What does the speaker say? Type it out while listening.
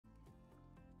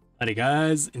Alright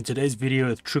guys, in today's video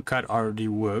with TruCUT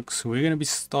RDWorks, we're going to be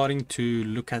starting to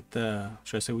look at we're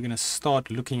going to start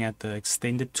looking at the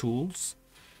extended tools,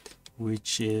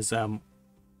 which is all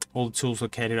the tools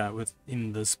located out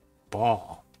within this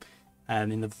bar.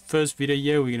 And in the first video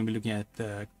here, we're going to be looking at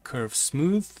the curve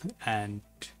smooth, and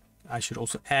I should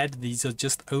also add these are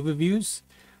just overviews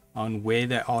on where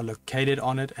they are located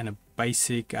on it and a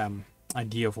basic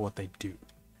idea of what they do.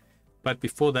 But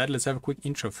before that, let's have a quick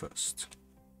intro first.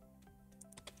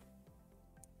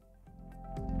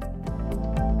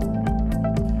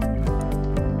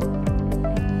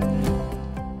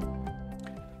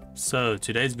 So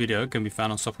today's video can be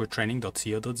found on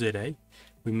softwaretraining.co.za.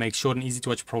 We make short and easy to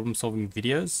watch problem solving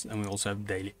videos, and we also have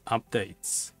daily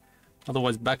updates.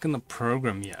 Otherwise, back in the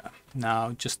program here.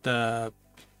 Now, just a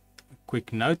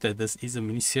quick note that this is a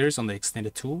mini series on the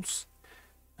extended tools.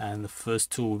 And the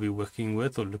first tool we'll be working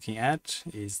with or looking at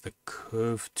is the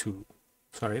curve tool.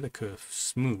 Sorry, the curve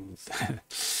smooth.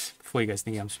 Before you guys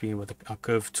think I'm speaking about our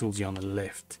curve tools here on the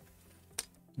left.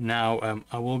 Now,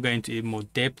 I will go into more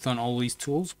depth on all these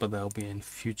tools, but they'll be in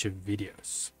future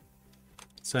videos.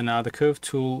 So now the curve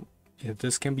tool,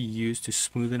 this can be used to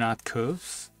smoothen out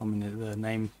curves. I mean, the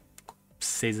name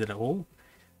says it all.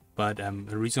 But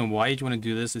the reason why you want to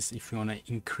do this is if you want to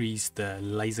increase the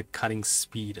laser cutting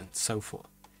speed and so forth.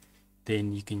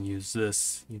 Then you can use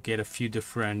this. You get a few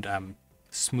different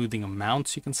smoothing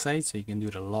amounts, you can say. So you can do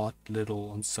it a lot,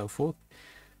 little, and so forth.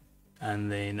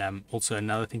 And then also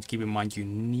another thing to keep in mind, you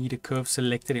need a curve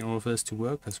selected in order for this to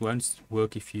work. This won't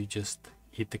work if you just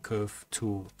hit the curve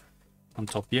tool on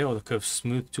top here, or the curve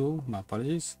smooth tool, my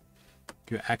apologies.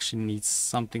 You actually need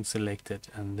something selected,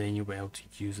 and then you'll be able to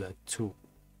use that tool.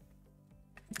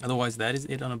 Otherwise, that is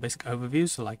it on a basic overview.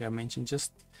 So like I mentioned,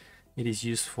 just it is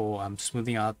used for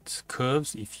smoothing out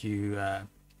curves if you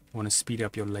want to speed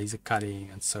up your laser cutting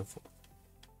and so forth.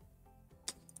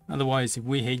 Otherwise, if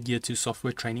we head here to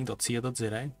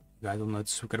softwaretraining.co.za, you guys will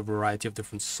notice we've got a variety of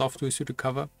different softwares to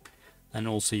cover. And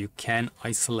also you can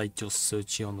isolate your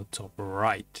search here on the top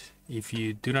right. If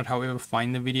you do not, however,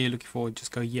 find the video you're looking for,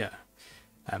 just go here.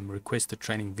 Request a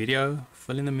training video,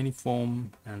 fill in the mini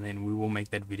form, and then we will make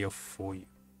that video for you.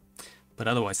 But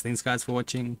otherwise, thanks guys for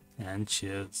watching, and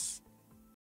cheers.